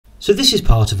So this is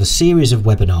part of a series of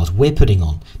webinars we're putting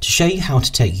on to show you how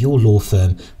to take your law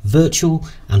firm virtual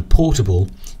and portable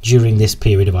during this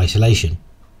period of isolation.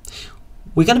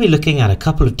 We're going to be looking at a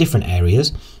couple of different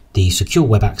areas: the Secure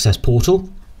Web Access Portal,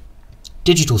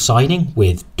 digital signing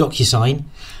with DocuSign,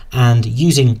 and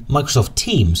using Microsoft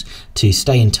Teams to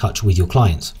stay in touch with your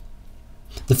clients.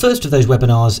 The first of those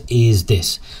webinars is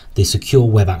the Secure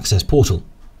Web Access Portal.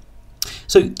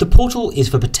 So the portal is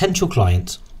for potential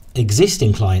clients,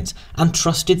 existing clients, and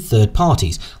trusted third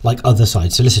parties like other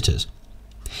side solicitors.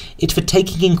 It's for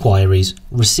taking inquiries,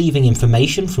 receiving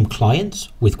information from clients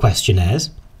with questionnaires,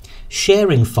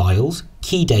 sharing files,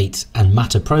 key dates and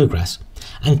matter progress,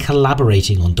 and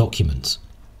collaborating on documents.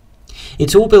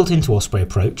 It's all built into Osprey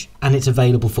Approach and it's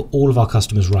available for all of our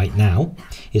customers right now.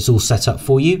 It's all set up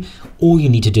for you. All you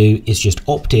need to do is just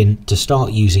opt in to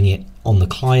start using it on the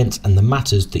clients and the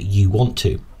matters that you want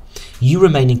to. You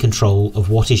remain in control of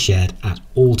what is shared at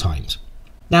all times.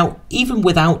 Now, even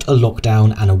without a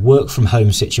lockdown and a work from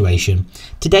home situation,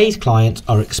 today's clients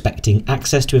are expecting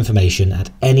access to information at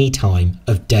any time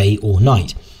of day or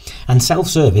night, and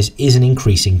self-service is an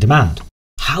increasing demand.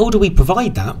 How do we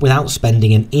provide that without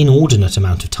spending an inordinate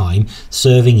amount of time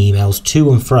serving emails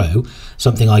to and fro,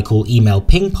 something I call email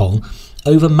ping pong,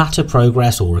 over matter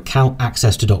progress or account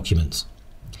access to documents?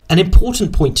 An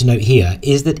important point to note here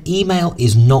is that email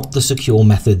is not the secure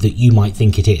method that you might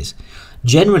think it is.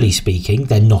 Generally speaking,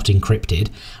 they're not encrypted,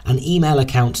 and email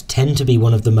accounts tend to be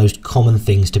one of the most common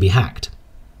things to be hacked.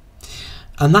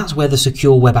 And that's where the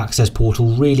Secure Web Access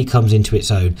Portal really comes into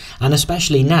its own, and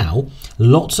especially now,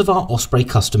 lots of our Osprey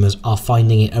customers are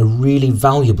finding it a really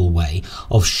valuable way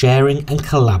of sharing and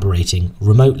collaborating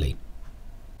remotely.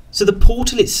 So the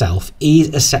portal itself is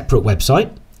a separate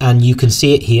website, and you can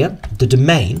see it here. The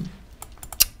domain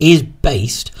is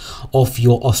based off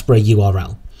your Osprey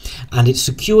URL, and it's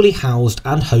securely housed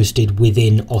and hosted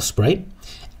within Osprey.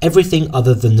 Everything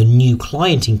other than the new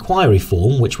client inquiry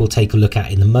form, which we'll take a look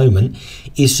at in a moment,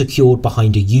 is secured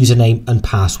behind a username and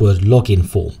password login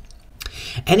form.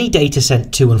 Any data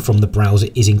sent to and from the browser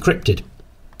is encrypted.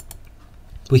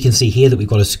 We can see here that we've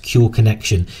got a secure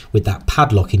connection with that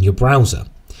padlock in your browser.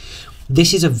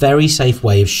 This is a very safe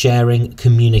way of sharing,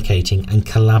 communicating, and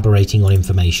collaborating on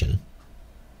information.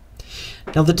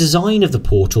 Now, the design of the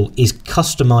portal is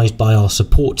customized by our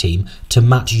support team to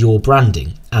match your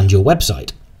branding and your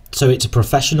website, so it's a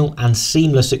professional and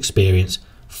seamless experience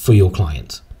for your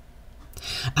clients.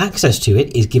 Access to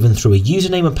it is given through a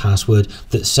username and password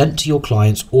that's sent to your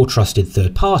clients or trusted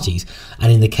third parties,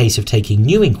 and in the case of taking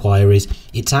new inquiries,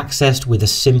 it's accessed with a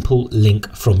simple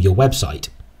link from your website.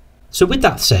 So with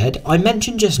that said, I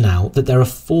mentioned just now that there are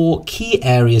 4 key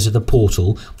areas of the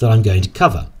portal that I'm going to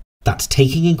cover. That's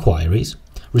taking inquiries,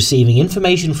 receiving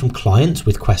information from clients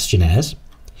with questionnaires,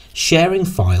 sharing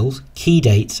files, key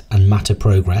dates and matter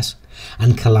progress,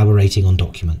 and collaborating on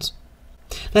documents.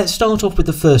 Let's start off with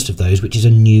the first of those, which is a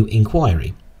new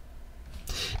inquiry.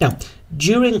 Now,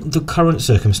 during the current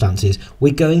circumstances,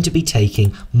 we're going to be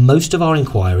taking most of our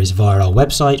inquiries via our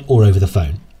website or over the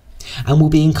phone, and we'll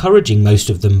be encouraging most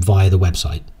of them via the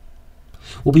website.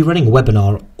 We'll be running a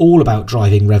webinar all about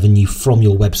driving revenue from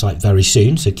your website very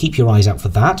soon, so keep your eyes out for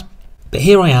that. But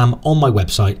here I am on my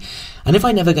website, and if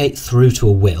I navigate through to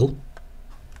a will,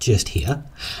 just here,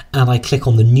 and I click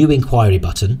on the new inquiry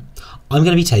button, I'm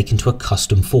going to be taken to a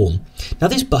custom form. Now,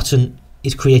 this button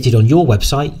is created on your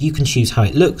website. You can choose how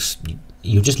it looks.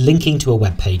 You're just linking to a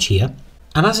web page here.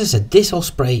 And as I said, this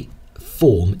Osprey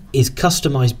form is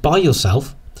customized by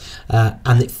yourself,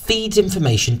 and it feeds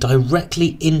information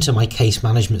directly into my case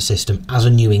management system as a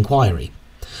new inquiry.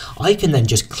 I can then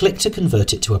just click to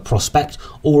convert it to a prospect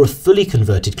or a fully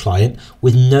converted client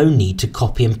with no need to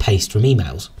copy and paste from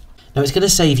emails. Now, it's going to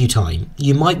save you time.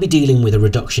 You might be dealing with a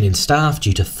reduction in staff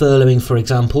due to furloughing, for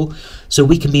example, so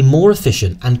we can be more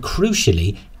efficient and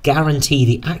crucially guarantee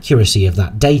the accuracy of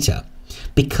that data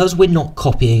because we're not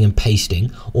copying and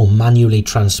pasting or manually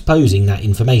transposing that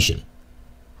information.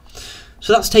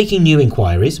 So that's taking new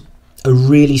inquiries, a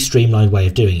really streamlined way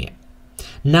of doing it.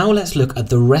 Now let's look at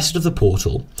the rest of the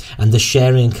portal and the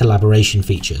sharing and collaboration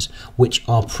features, which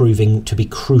are proving to be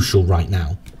crucial right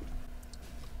now.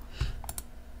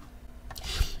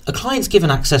 A client's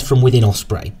given access from within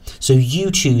Osprey, so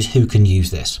you choose who can use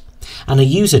this. And a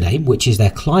username, which is their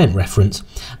client reference,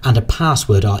 and a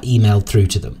password are emailed through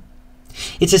to them.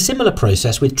 It's a similar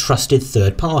process with trusted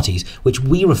third parties, which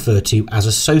we refer to as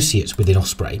associates within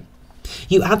Osprey.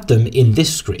 You add them in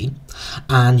this screen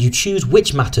and you choose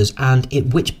which matters and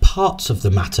in which parts of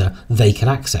the matter they can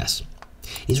access.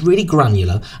 It's really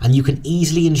granular and you can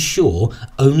easily ensure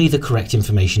only the correct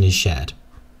information is shared.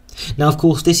 Now, of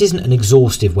course, this isn't an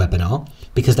exhaustive webinar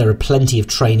because there are plenty of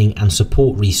training and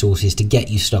support resources to get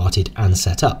you started and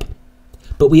set up.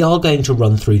 But we are going to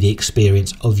run through the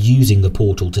experience of using the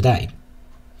portal today.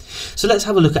 So let's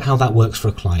have a look at how that works for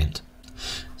a client.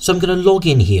 So I'm going to log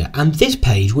in here, and this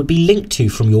page would be linked to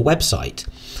from your website.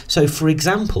 So for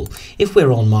example, if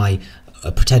we're on my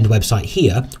pretend website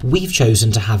here, we've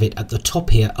chosen to have it at the top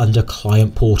here under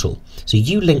Client Portal. So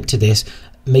you link to this,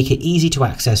 make it easy to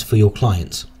access for your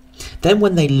clients. Then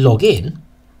when they log in,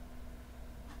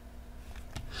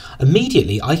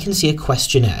 immediately I can see a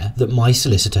questionnaire that my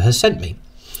solicitor has sent me.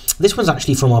 This one's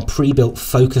actually from our pre-built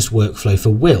focus workflow for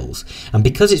wills, and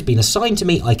because it's been assigned to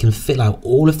me, I can fill out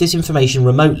all of this information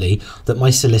remotely that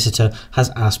my solicitor has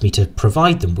asked me to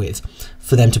provide them with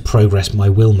for them to progress my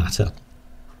will matter.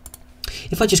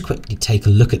 If I just quickly take a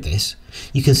look at this,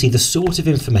 you can see the sort of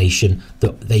information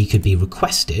that they could be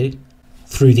requested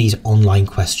through these online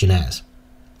questionnaires.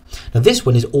 Now this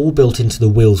one is all built into the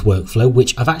wills workflow,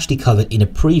 which I've actually covered in a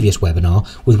previous webinar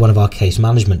with one of our case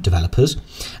management developers,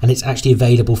 and it's actually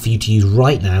available for you to use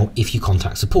right now if you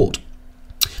contact support.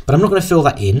 But I'm not going to fill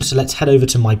that in, so let's head over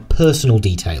to my personal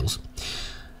details.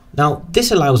 Now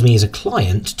this allows me as a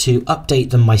client to update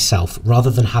them myself rather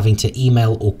than having to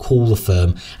email or call the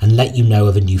firm and let you know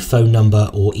of a new phone number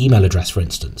or email address, for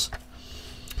instance.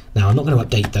 Now I'm not going to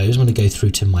update those, I'm going to go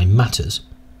through to my matters.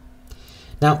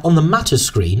 Now on the Matters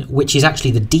screen, which is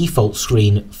actually the default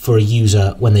screen for a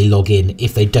user when they log in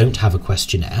if they don't have a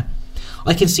questionnaire,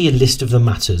 I can see a list of the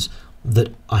matters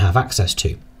that I have access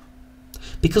to.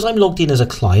 Because I'm logged in as a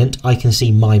client, I can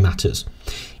see my matters.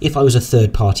 If I was a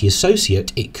third-party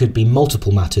associate, it could be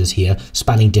multiple matters here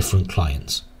spanning different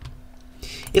clients.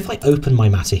 If I open my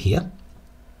matter here,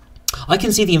 I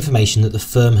can see the information that the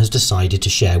firm has decided to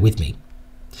share with me.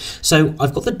 So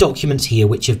I've got the documents here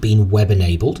which have been web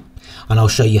enabled, and I'll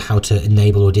show you how to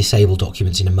enable or disable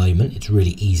documents in a moment. It's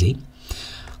really easy.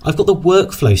 I've got the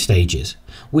workflow stages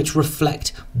which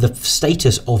reflect the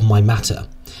status of my matter,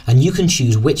 and you can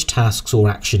choose which tasks or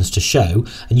actions to show,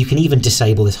 and you can even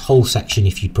disable this whole section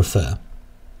if you prefer.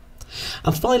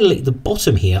 And finally at the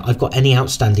bottom here I've got any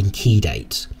outstanding key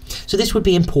dates. So this would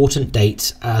be important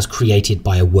dates as created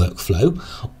by a workflow,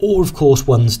 or of course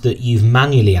ones that you've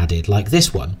manually added, like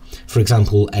this one, for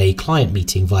example a client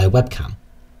meeting via webcam.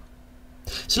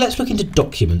 So let's look into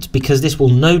documents, because this will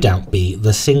no doubt be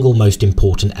the single most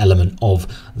important element of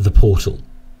the portal.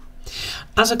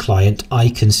 As a client, I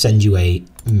can send you a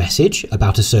message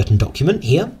about a certain document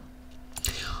here.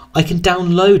 I can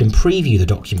download and preview the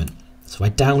document. So I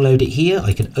download it here,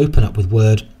 I can open up with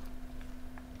Word,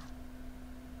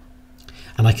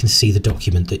 and I can see the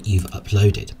document that you've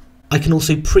uploaded. I can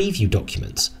also preview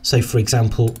documents. So for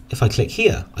example, if I click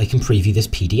here, I can preview this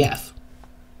PDF.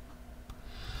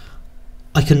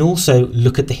 I can also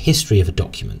look at the history of a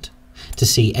document to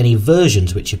see any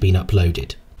versions which have been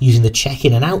uploaded using the check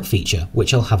in and out feature,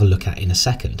 which I'll have a look at in a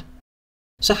second.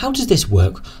 So how does this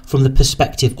work from the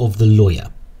perspective of the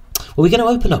lawyer? Well, we're going to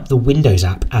open up the Windows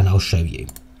app and I'll show you.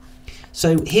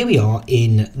 So here we are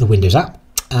in the Windows app,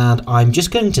 and I'm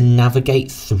just going to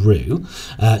navigate through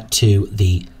to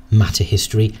the matter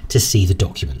history to see the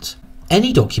documents.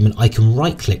 Any document I can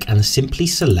right click and simply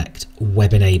select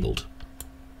Web Enabled.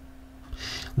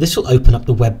 This will open up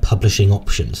the web publishing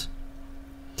options.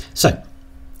 So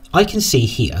I can see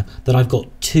here that I've got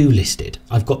two listed.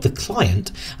 I've got the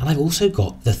client and I've also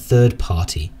got the third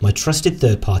party, my trusted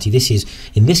third party. This is,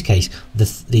 in this case,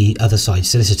 the other side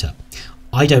solicitor.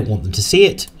 I don't want them to see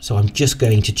it, so I'm just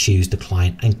going to choose the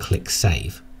client and click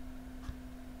Save.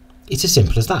 It's as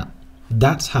simple as that.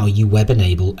 That's how you web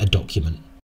enable a document.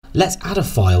 Let's add a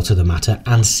file to the matter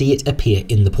and see it appear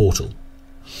in the portal.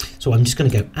 So I'm just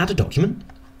going to go Add a Document.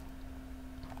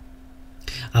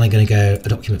 And I'm going to go a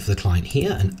document for the client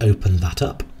here and open that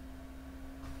up.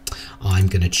 I'm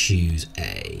going to choose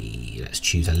let's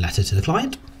choose a letter to the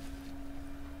client.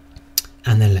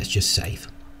 And then let's just save.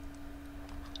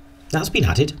 That's been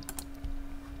added.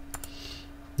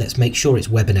 Let's make sure it's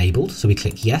web enabled. So we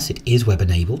click yes, it is web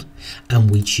enabled.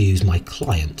 And we choose my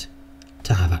client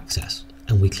to have access.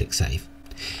 And we click save.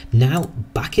 Now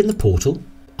back in the portal,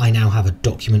 I now have a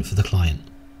document for the client.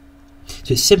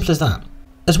 So it's simple as that.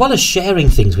 As well as sharing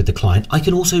things with the client, I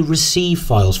can also receive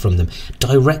files from them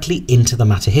directly into the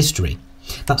matter history.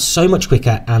 That's so much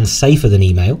quicker and safer than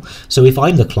email. So if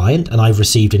I'm the client and I've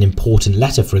received an important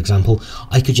letter, for example,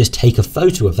 I could just take a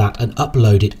photo of that and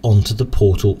upload it onto the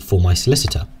portal for my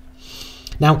solicitor.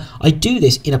 Now, I do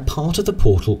this in a part of the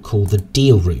portal called the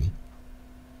Deal Room.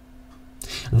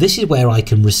 This is where I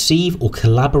can receive or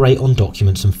collaborate on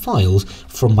documents and files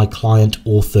from my client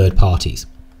or third parties.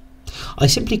 I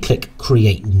simply click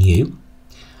Create New,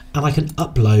 and I can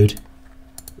upload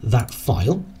that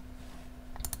file,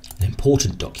 an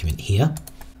important document here,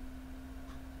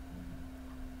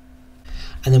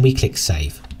 and then we click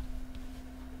Save.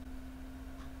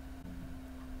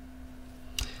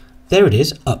 There it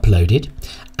is, uploaded,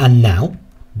 and now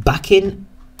back in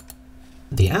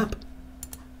the app,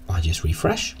 I just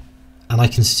refresh, and I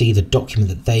can see the document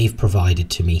that they've provided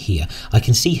to me here. I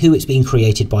can see who it's being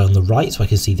created by on the right, so I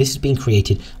can see this is being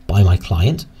created by my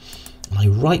client. And I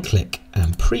right click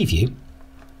and preview,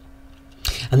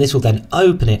 and this will then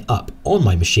open it up on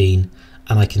my machine,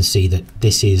 and I can see that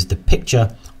this is the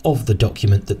picture of the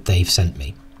document that they've sent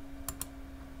me.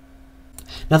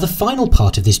 Now the final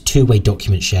part of this two-way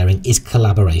document sharing is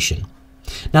collaboration.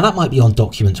 Now that might be on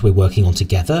documents we're working on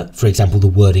together, for example the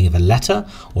wording of a letter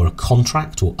or a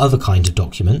contract or other kinds of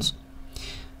documents.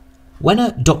 When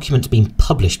a document's been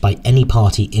published by any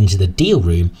party into the deal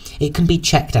room, it can be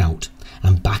checked out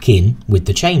and back in with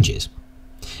the changes.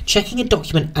 Checking a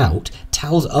document out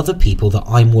tells other people that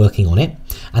I'm working on it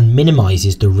and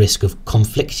minimises the risk of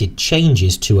conflicted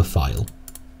changes to a file.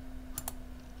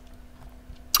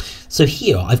 So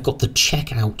here I've got the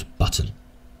Checkout button.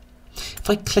 If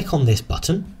I click on this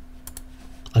button,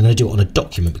 I'm going to do it on a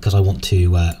document because I want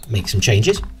to make some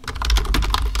changes.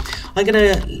 I'm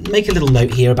going to make a little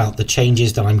note here about the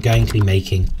changes that I'm going to be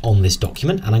making on this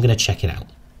document, and I'm going to check it out.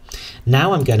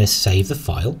 Now I'm going to save the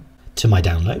file to my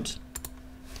downloads.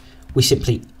 We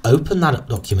simply open that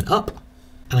document up,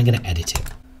 and I'm going to edit it.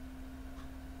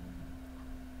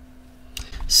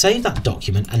 Save that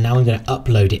document, and now I'm going to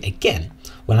upload it again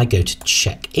when I go to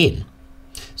check in.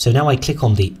 So now I click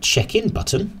on the check in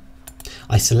button,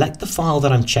 I select the file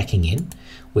that I'm checking in,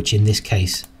 which in this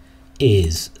case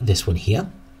is this one here.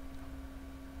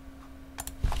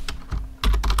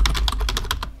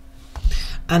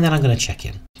 And then I'm going to check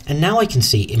in. And now I can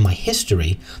see in my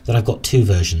history that I've got two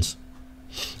versions.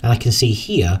 And I can see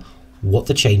here what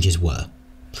the changes were.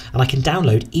 And I can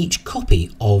download each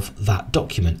copy of that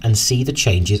document and see the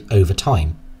changes over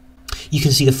time. You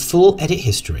can see the full edit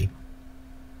history.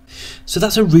 So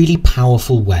that's a really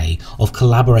powerful way of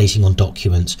collaborating on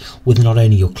documents with not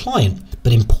only your client,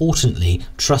 but importantly,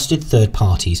 trusted third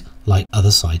parties like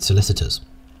other side solicitors.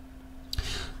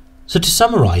 So to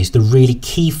summarise the really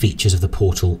key features of the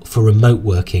portal for remote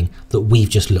working that we've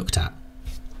just looked at.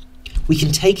 We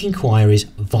can take inquiries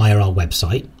via our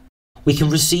website. We can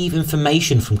receive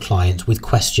information from clients with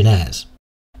questionnaires.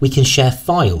 We can share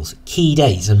files, key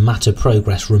dates and matter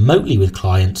progress remotely with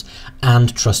clients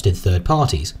and trusted third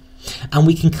parties. And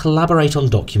we can collaborate on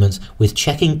documents with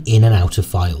checking in and out of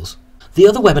files. The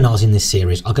other webinars in this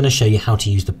series are going to show you how to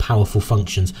use the powerful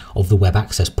functions of the Web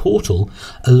Access portal,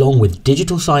 along with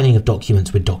digital signing of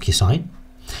documents with DocuSign,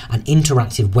 and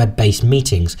interactive web-based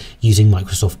meetings using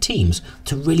Microsoft Teams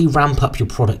to really ramp up your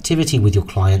productivity with your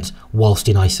clients whilst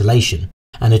in isolation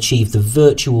and achieve the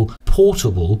virtual,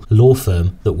 portable law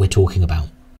firm that we're talking about.